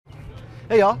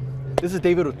Hey y'all, this is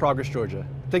David with Progress Georgia.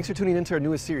 Thanks for tuning into our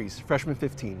newest series, Freshman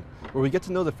 15, where we get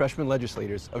to know the freshman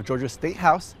legislators of Georgia's State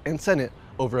House and Senate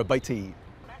over a bite to eat.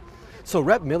 So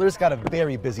Rep. Miller's got a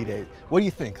very busy day. What do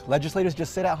you think? Legislators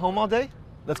just sit at home all day?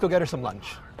 Let's go get her some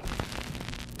lunch.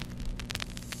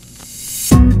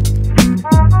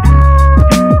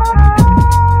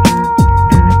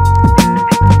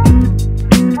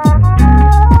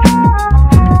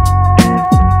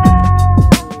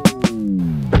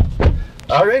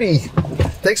 Alrighty,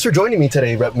 thanks for joining me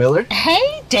today, Rep. Miller.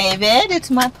 Hey, David.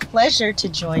 It's my pleasure to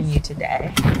join you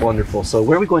today. Wonderful. So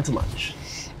where are we going to lunch?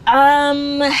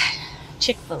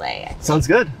 Chick-fil-A. Sounds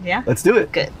good. Yeah? Let's do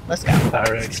it. Good. Let's go.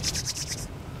 Alright.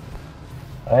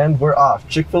 And we're off.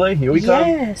 Chick-fil-A, here we come.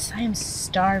 Yes, I am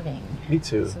starving. Me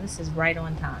too. So this is right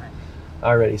on time.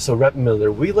 Alrighty, so Rep.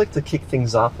 Miller, we like to kick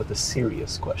things off with a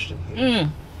serious question here.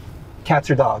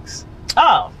 Cats or dogs?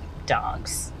 Oh,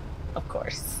 dogs. Of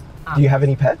course. Do you have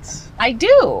any pets? I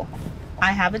do.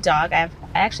 I have a dog. I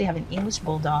actually have an English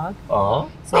bulldog. Aw.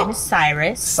 His name is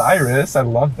Cyrus. Cyrus, I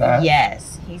love that.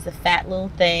 Yes. He's a fat little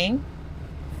thing.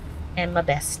 And my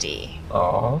bestie.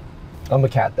 Aw. I'm a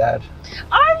cat dad.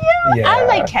 Are you? Yeah. I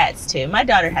like cats too. My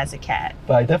daughter has a cat.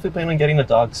 But I definitely plan on getting a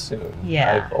dog soon.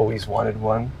 Yeah. I've always wanted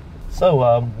one.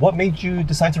 So, what made you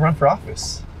decide to run for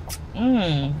office?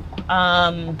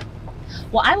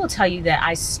 Well, I will tell you that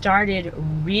I started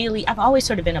I've always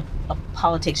sort of been a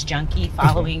politics junkie,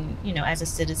 following, as a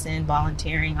citizen,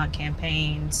 volunteering on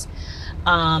campaigns.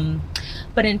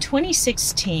 But in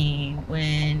 2016,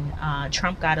 when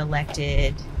Trump got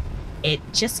elected, it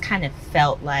just kind of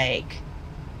felt like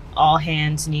all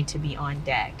hands need to be on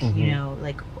deck.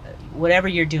 Like whatever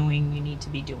you're doing, you need to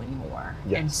be doing more.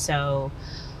 Yes. And so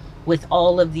with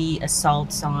all of the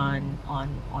assaults on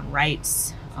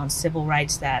rights, on civil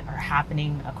rights that are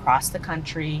happening across the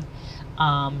country,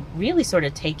 really sort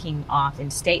of taking off in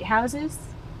state houses.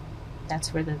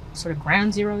 That's where the sort of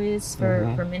ground zero is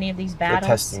for many of these battles. The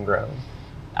testing ground.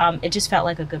 It just felt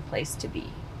like a good place to be,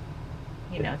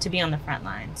 to be on the front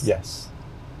lines. Yes.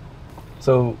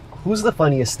 So, who's the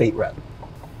funniest state rep?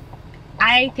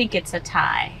 I think it's a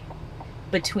tie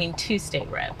between two state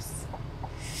reps.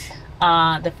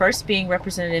 The first being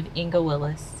Representative Inga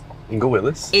Willis. Inga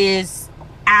Willis. Is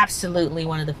absolutely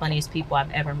one of the funniest people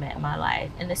I've ever met in my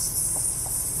life. And the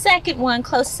second one,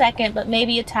 close second, but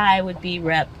maybe a tie, would be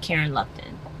Rep. Karen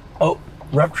Lupton. Oh,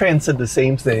 Rep. Tran said the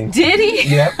same thing. Did he?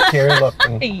 Yep, Karen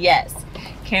Lupton. Yes.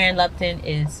 Karen Lupton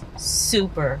is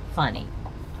super funny.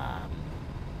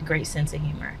 Great sense of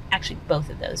humor. Actually, both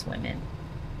of those women.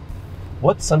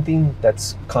 What's something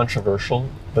that's controversial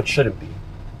but shouldn't be?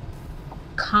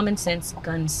 Common sense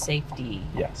gun safety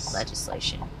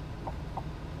legislation,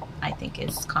 I think,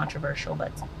 is controversial,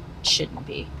 but shouldn't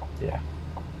be. Yeah.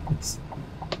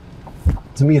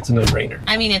 To me, it's a no-brainer.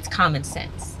 I mean, it's common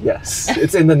sense. Yes,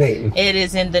 it's in the name. It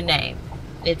is in the name.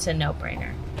 It's a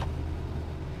no-brainer.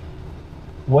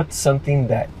 What's something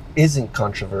that isn't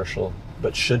controversial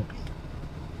but should be?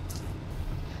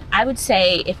 I would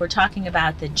say, if we're talking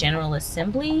about the General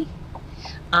Assembly,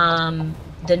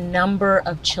 the number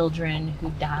of children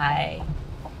who die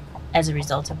as a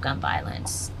result of gun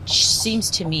violence seems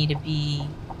to me to be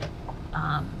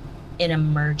an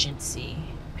emergency,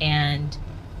 and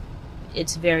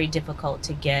it's very difficult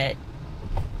to get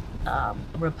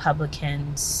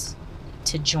Republicans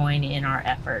to join in our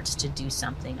efforts to do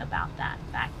something about that.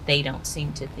 In fact, they don't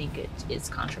seem to think it is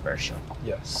controversial.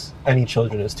 Yes. Any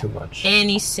children is too much.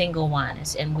 Any single one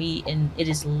is, and it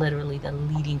is literally the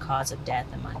leading cause of death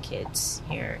among kids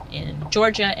here in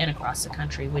Georgia and across the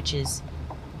country, which is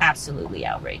absolutely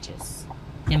outrageous,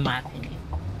 in my opinion.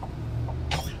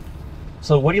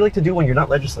 So what do you like to do when you're not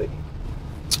legislating?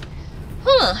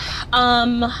 Well,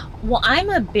 I'm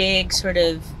a big sort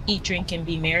of eat, drink, and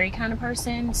be merry kind of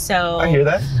person. So I hear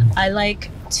that. I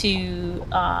like to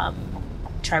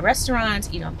try restaurants,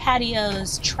 eat on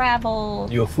patios, travel.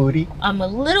 You a foodie? I'm a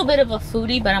little bit of a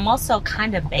foodie, but I'm also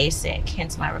kind of basic,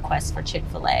 hence my request for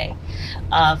Chick-fil-A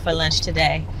for lunch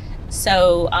today.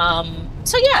 So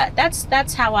yeah,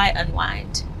 that's how I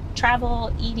unwind.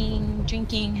 Travel, eating,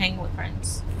 drinking, hanging with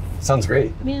friends. Sounds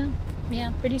great.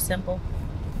 Yeah, pretty simple.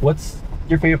 What's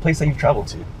your favorite place that you've traveled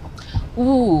to?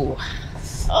 Ooh,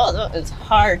 it's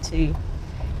hard to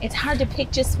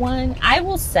pick just one. I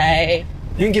will say,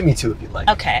 you can give me two if you'd like.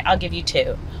 Okay, I'll give you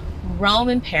two. Rome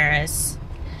and Paris,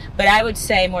 but I would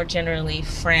say more generally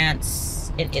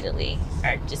France and Italy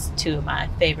are just two of my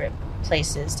favorite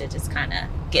places to just kind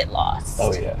of get lost.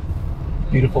 Oh yeah.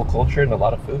 Beautiful culture and a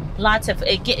lot of food. Lots of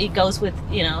it goes with,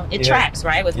 it tracks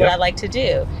right with what I like to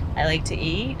do. I like to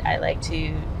eat. I like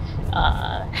to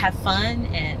have fun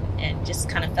and just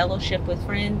kind of fellowship with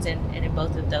friends. And in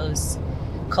both of those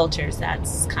cultures,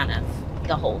 that's kind of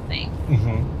the whole thing.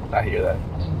 I hear that.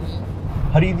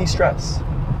 How do you de-stress?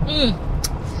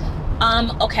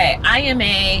 Okay,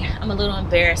 I'm a little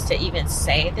embarrassed to even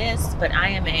say this, but I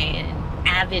am an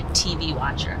avid TV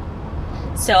watcher.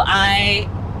 So I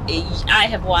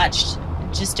have watched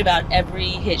just about every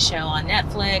hit show on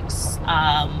Netflix.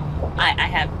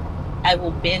 I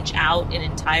will binge out an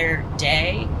entire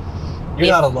day. You're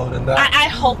not alone in that. I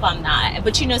hope I'm not.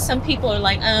 But, some people are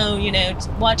like, oh,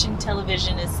 watching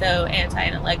television is so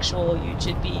anti-intellectual. You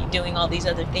should be doing all these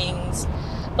other things.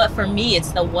 But for me,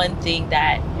 it's the one thing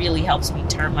that really helps me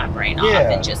turn my brain off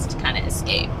and just kind of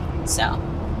escape. So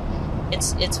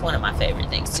it's one of my favorite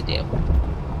things to do,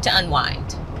 to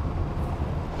unwind.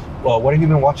 Well, what have you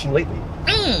been watching lately?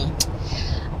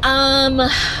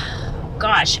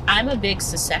 Gosh, I'm a big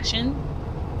Succession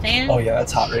fan. Oh yeah,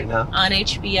 that's hot right now. On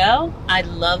HBO. I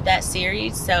love that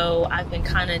series, so I've been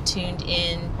kind of tuned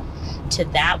in to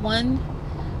that one.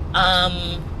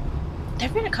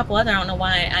 There've been a couple other, I don't know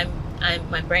why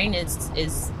my brain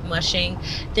is mushing.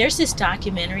 There's this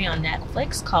documentary on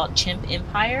Netflix called Chimp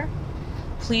Empire.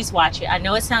 Please watch it. I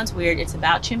know it sounds weird. It's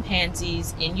about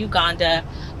chimpanzees in Uganda,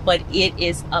 but it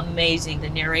is amazing.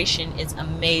 The narration is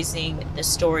amazing. The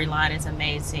storyline is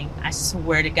amazing. I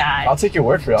swear to God. I'll take your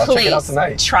word for it. I'll check it out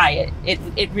tonight. Try it.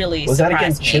 It really was that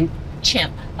again? me.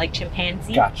 Chimp, like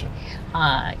chimpanzee. Gotcha.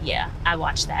 Yeah, I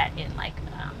watched that in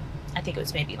I think it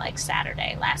was maybe last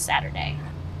Saturday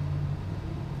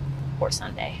or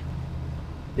Sunday.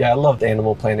 Yeah, I loved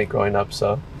Animal Planet growing up,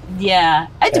 so. Yeah,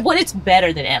 it's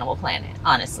better than Animal Planet,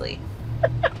 honestly.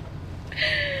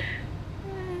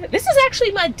 This is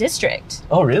actually my district.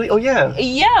 Oh, really? Oh, yeah.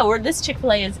 Yeah, where this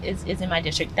Chick-fil-A is in my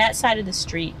district. That side of the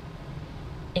street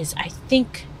is, I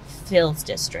think, Phil's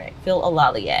district, Phil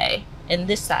Olalier. And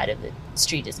this side of the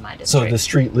street is my district. So the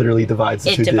street literally divides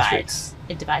the two districts.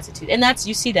 It divides the two. And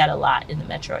you see that a lot in the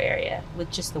metro area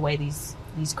with just the way these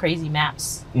crazy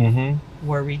maps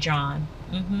were redrawn.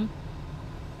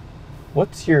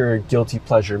 What's your guilty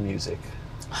pleasure music?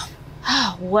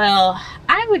 Well,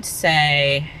 I would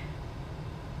say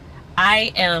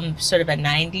I am sort of a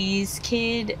 90s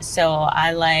kid, so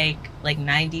I like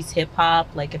 90s hip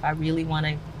hop. Like if I really want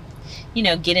to,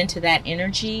 get into that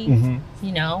energy,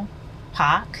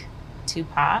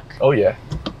 Tupac. Oh yeah.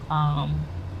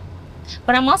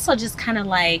 But I'm also just kind of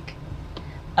like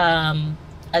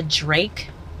a Drake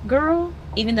girl,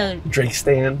 even though Drake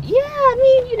stan. Yeah, I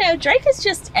mean, Drake is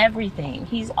just everything.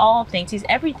 He's all things. He's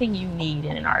everything you need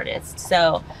in an artist.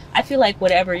 So I feel like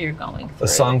whatever you're going through, a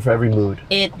song for every mood.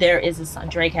 There is a song.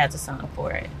 Drake has a song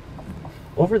for it.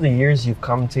 Over the years, you've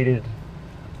commentated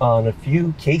on a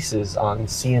few cases on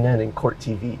CNN and Court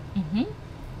TV.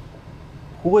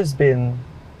 Who has been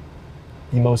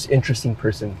the most interesting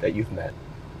person that you've met?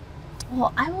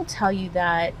 Well, I will tell you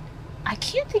that I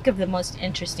can't think of the most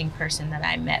interesting person that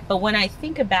I met, but when I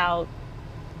think about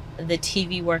the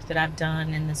TV work that I've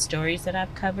done and the stories that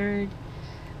I've covered,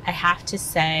 I have to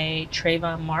say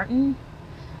Trayvon Martin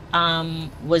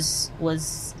was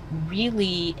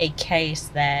really a case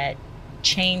that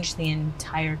changed the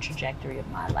entire trajectory of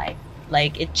my life.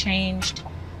 Like, it changed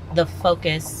the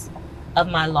focus of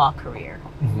my law career,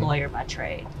 lawyer by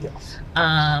trade. Yes.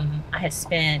 I had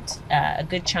spent a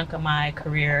good chunk of my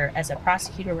career as a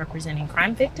prosecutor representing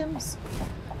crime victims,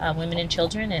 women and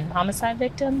children, and homicide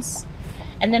victims.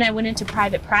 And then I went into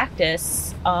private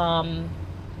practice.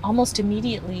 Almost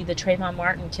immediately, the Trayvon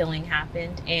Martin killing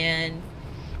happened, and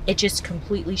it just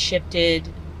completely shifted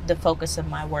the focus of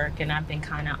my work, and I've been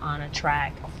kind of on a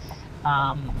track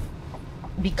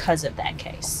because of that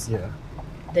case. Yeah.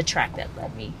 The track that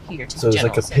led me here to So it was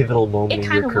like a pivotal moment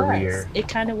in your career. It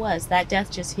kind of was. That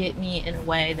death just hit me in a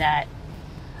way that,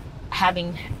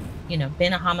 having,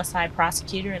 been a homicide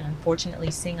prosecutor and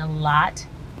unfortunately seeing a lot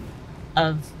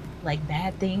of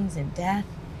bad things and death,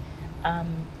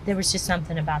 there was just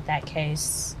something about that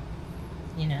case,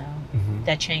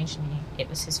 that changed me. It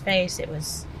was his face, it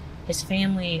was his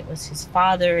family, it was his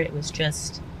father, it was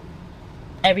just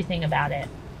everything about it.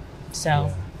 So.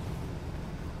 Yeah.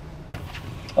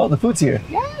 Oh, the food's here.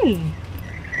 Yay!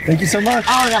 Thank you so much.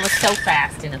 Oh, that was so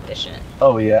fast and efficient.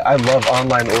 Oh yeah, I love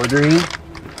online ordering.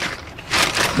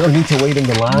 No need to wait in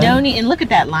the line. No need, and look at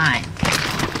that line.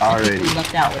 Already. We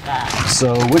lucked out with that.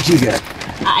 So, what'd you get?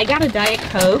 I got a Diet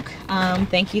Coke.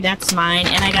 Thank you, that's mine.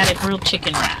 And I got a grilled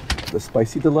chicken wrap. The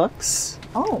spicy deluxe.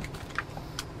 Oh.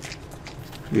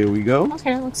 Here we go.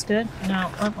 Okay, that looks good. Now,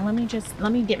 let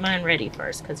me get mine ready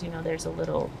first, because there's a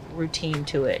little routine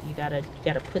to it. You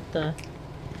gotta put the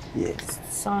Yes.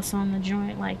 Sauce on the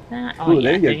joint like that. Oh, Ooh,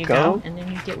 yeah, there you go. And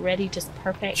then you get ready, just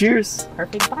perfect. Cheers.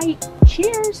 Perfect bite.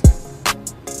 Cheers.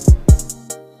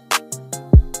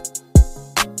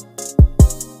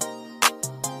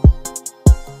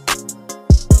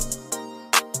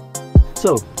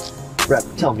 So, Rep,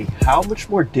 tell me, how much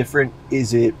more different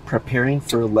is it preparing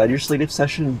for a legislative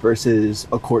session versus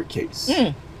a court case?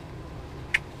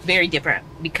 Very different,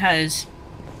 because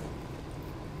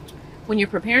when you're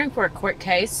preparing for a court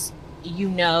case, you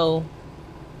know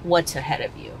what's ahead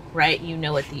of you, right? You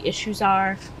know what the issues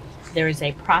are. There is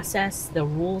a process. The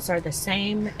rules are the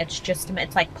same.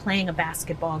 It's like playing a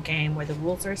basketball game where the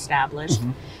rules are established.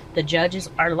 The judges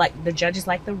like the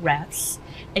refs,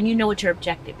 and you know what your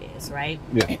objective is, right?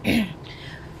 Yeah.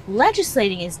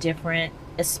 Legislating is different,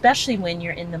 especially when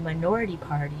you're in the minority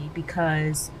party,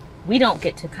 because we don't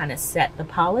get to kind of set the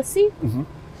policy,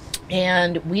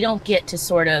 and we don't get to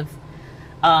sort of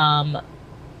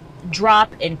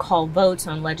drop and call votes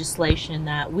on legislation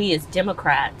that we as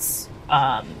Democrats,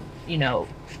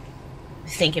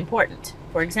 think important.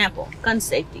 For example, gun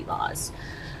safety laws.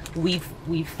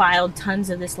 We've filed tons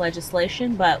of this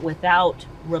legislation, but without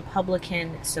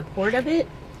Republican support of it,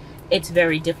 it's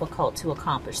very difficult to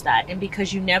accomplish that. And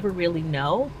because you never really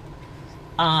know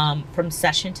from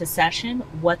session to session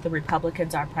what the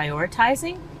Republicans are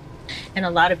prioritizing, and a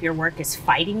lot of your work is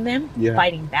fighting them,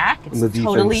 fighting back. It's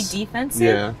totally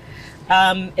defensive.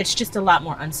 It's just a lot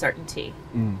more uncertainty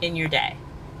in your day.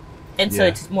 And so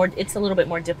it's a little bit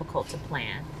more difficult to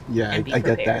plan. Yeah, I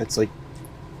get that. It's like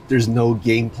there's no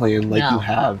game plan like you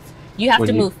have. You have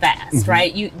to move fast,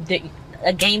 right?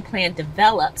 A game plan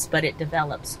develops, but it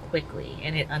develops quickly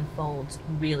and it unfolds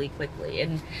really quickly.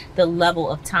 And the level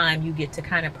of time you get to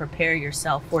kind of prepare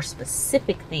yourself for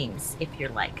specific things, if you're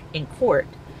like in court,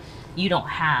 you don't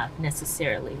have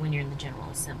necessarily when you're in the General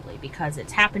Assembly, because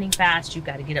it's happening fast. You've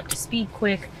got to get up to speed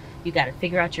quick. You got to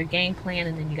figure out your game plan,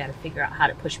 and then you got to figure out how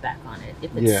to push back on it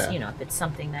if it's if it's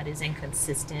something that is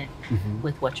inconsistent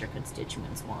with what your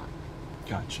constituents want.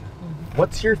 Gotcha.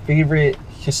 What's your favorite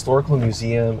historical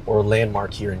museum or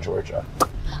landmark here in Georgia?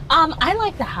 I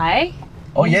like the High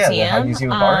Museum. The High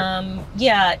Museum of Art.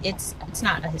 Yeah, it's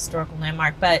not a historical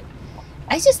landmark, but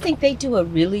I just think they do a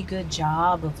really good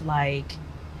job of like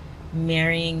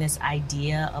marrying this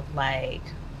idea of like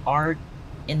art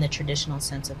in the traditional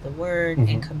sense of the word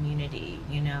and community.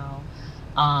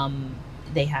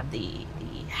 They have the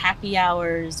happy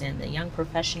hours and the young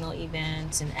professional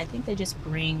events, and I think they just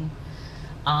bring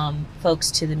folks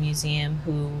to the museum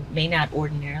who may not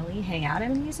ordinarily hang out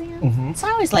at a museum. So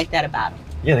I always like that about them.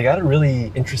 Yeah, they got a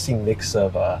really interesting mix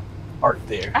of art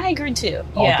there. I agree too.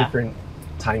 All different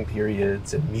time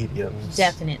periods and mediums.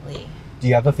 Definitely. Do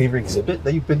you have a favorite exhibit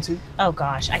that you've been to? Oh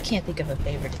gosh, I can't think of a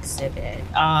favorite exhibit.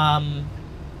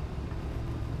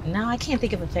 No, I can't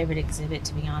think of a favorite exhibit,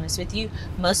 to be honest with you.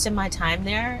 Most of my time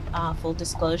there, full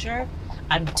disclosure,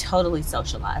 I'm totally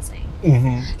socializing.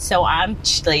 So I'm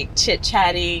like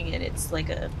chit-chatting, and it's like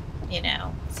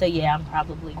so yeah, I'm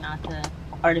probably not the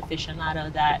art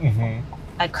aficionado that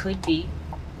I could be.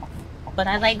 But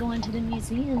I like going to the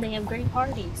museum. They have great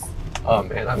parties. Oh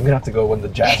man, I'm gonna have to go when the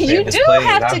jazz band you is do playing.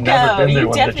 have to I've go. never been there You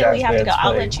when definitely the jazz have to go. band's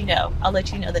I'll playing. let you know. I'll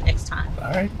let you know the next time.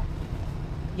 All right.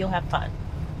 You'll have fun.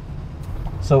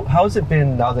 So how has it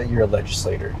been now that you're a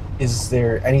legislator? Is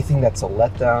there anything that's a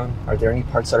letdown? Are there any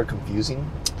parts that are confusing?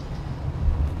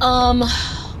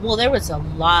 Well, there was a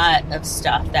lot of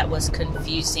stuff that was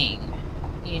confusing,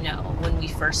 when we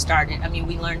first started. I mean,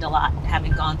 we learned a lot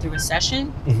having gone through a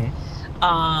session.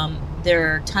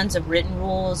 There are tons of written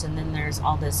rules, and then there's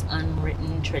all this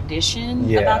unwritten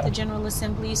tradition about the General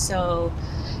Assembly. So,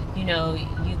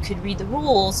 you could read the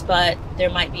rules, but there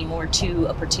might be more to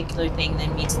a particular thing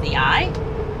than meets the eye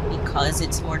because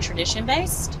it's more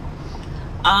tradition-based.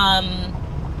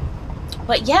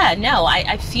 But yeah, no,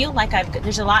 I feel like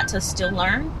there's a lot to still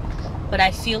learn, but I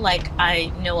feel like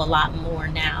I know a lot more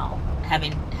now,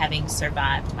 having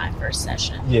survived my first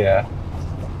session. Yeah.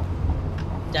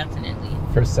 Definitely.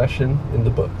 First session in the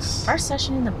books. First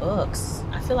session in the books.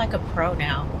 I feel like a pro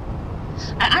now.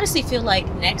 I honestly feel like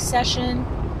next session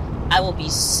I will be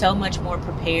so much more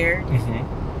prepared,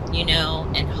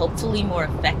 and hopefully more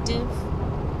effective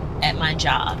at my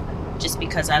job, just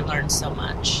because I learned so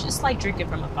much. It's like drinking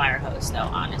from a fire hose, though,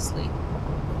 honestly.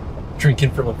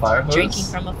 Drinking from a fire hose? Drinking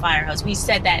from a fire hose. We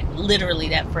said that, literally,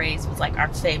 that phrase was like our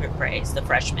favorite phrase, the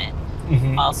freshmen,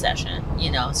 all session.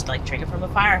 It's like drinking from a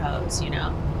fire hose,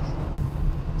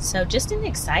 So just an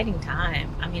exciting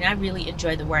time. I mean, I really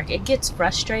enjoy the work. It gets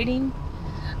frustrating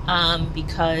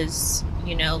because,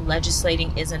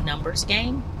 legislating is a numbers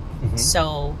game.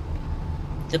 So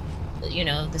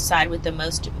the side with the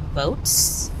most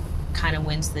votes kind of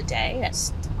wins the day.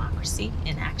 That's democracy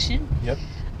in action. Yep.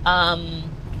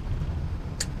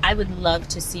 I would love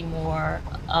to see more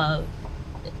of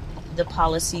the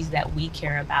policies that we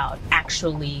care about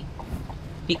actually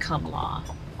become law.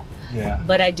 Yeah.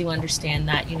 But I do understand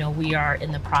that, we are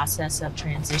in the process of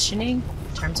transitioning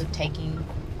in terms of taking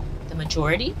the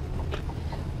majority.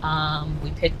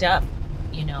 We picked up,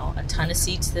 a ton of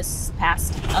seats this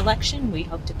past election. We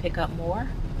hope to pick up more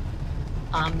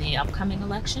the upcoming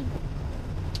election.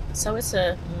 So it's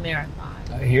a marathon.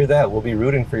 I hear that. We'll be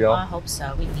rooting for y'all. I hope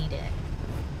so. We need it.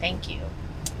 Thank you.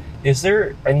 Is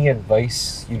there any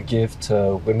advice you'd give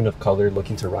to women of color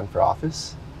looking to run for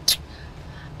office?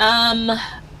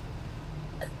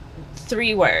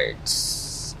 3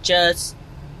 words. Just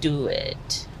do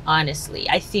it. Honestly,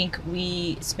 I think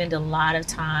we spend a lot of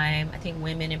time, I think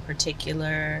women in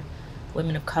particular,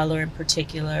 women of color in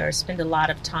particular, spend a lot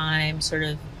of time sort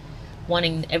of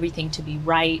wanting everything to be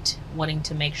right, wanting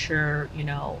to make sure,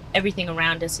 everything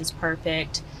around us is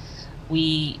perfect.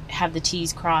 We have the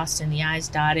T's crossed and the I's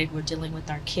dotted. We're dealing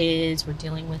with our kids. We're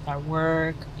dealing with our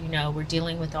work. We're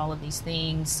dealing with all of these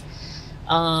things.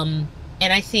 And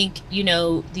I think,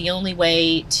 the only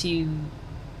way to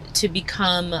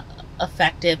become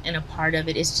effective and a part of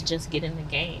it is to just get in the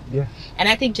game. Yeah. And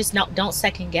I think just don't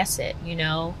second guess it.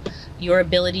 Your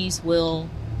abilities will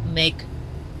make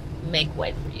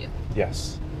way for you.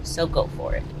 Yes. So go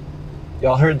for it.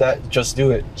 Y'all heard that? Just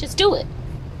do it. Just do it.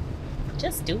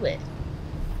 Just do it.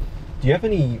 Do you have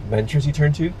any mentors you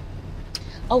turn to?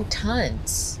 Oh,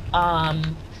 tons.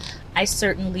 I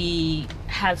certainly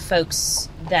have folks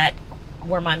that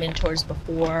were my mentors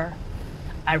before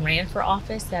I ran for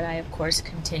office that I, of course,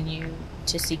 continue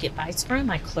to seek advice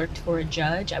from. I clerked for a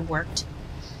judge. I worked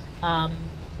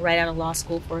right out of law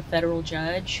school for a federal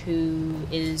judge who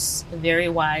is a very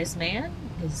wise man.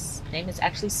 His name is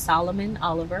actually Solomon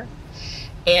Oliver.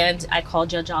 And I call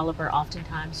Judge Oliver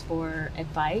oftentimes for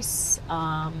advice.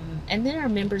 And then our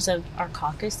members of our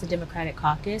caucus, the Democratic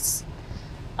caucus,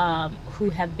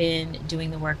 who have been doing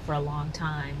the work for a long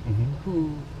time,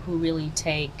 who really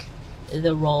take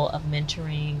the role of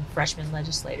mentoring freshman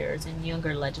legislators and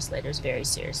younger legislators very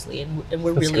seriously. And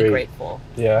we're That's really great. Grateful.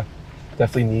 Yeah,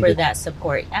 definitely needed. For that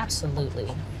support.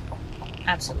 Absolutely.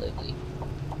 Absolutely.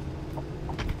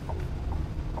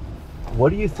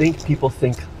 What do you think people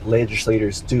think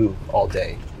legislators do all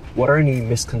day? What are any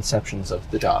misconceptions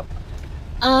of the job?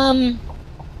 I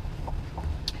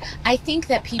think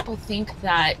that people think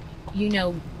that,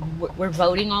 we're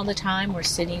voting all the time. We're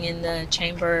sitting in the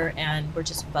chamber and we're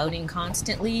just voting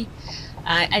constantly.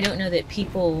 I don't know that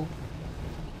people,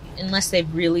 unless they've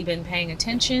really been paying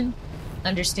attention,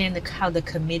 understand how the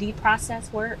committee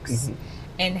process works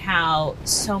and how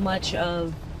so much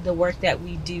of the work that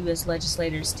we do as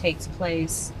legislators takes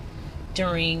place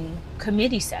during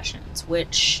committee sessions,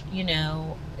 which,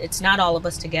 it's not all of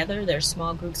us together. There's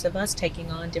small groups of us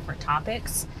taking on different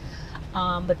topics.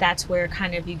 But that's where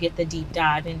kind of you get the deep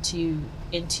dive into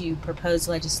proposed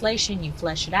legislation. You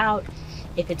flesh it out.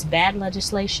 If it's bad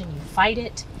legislation, you fight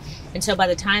it. And so by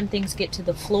the time things get to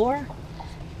the floor,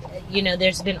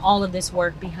 there's been all of this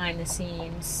work behind the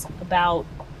scenes about,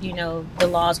 the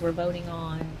laws we're voting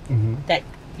on that,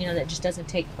 that just doesn't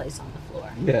take place on the floor.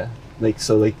 Yeah.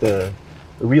 The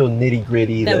real nitty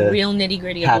gritty. The real nitty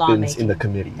gritty of happens lawmaking. In the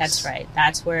committees. That's right.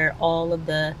 That's where all of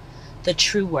the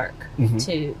true work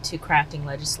to crafting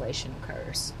legislation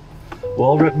occurs.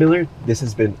 Well, Rep. Miller, this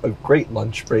has been a great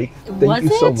lunch break. Thank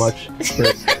you so much.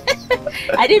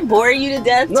 I didn't bore you to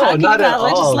death talking not about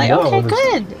at all. legislation. No. Okay,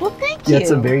 good. Well, thank you. You had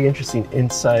some very interesting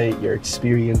insight, your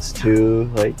experience too.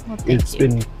 It's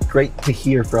been great to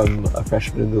hear from a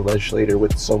freshman in the legislature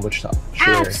with so much to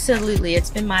share. Absolutely. It's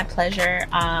been my pleasure.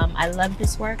 I love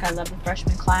this work. I love the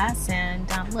freshman class. And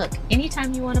look,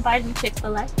 anytime you want to buy me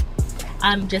Chick-fil-A,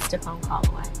 I'm just a phone call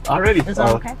away. Alrighty. Is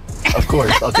that okay? Of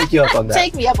course. I'll take you up on that.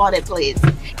 Take me up on it, please.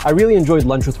 I really enjoyed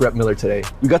lunch with Rep. Miller today.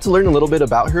 We got to learn a little bit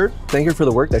about her, thank her for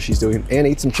the work that she's doing, and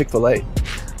ate some Chick-fil-A.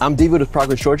 I'm David with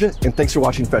Progress Georgia, and thanks for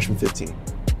watching Freshman 15.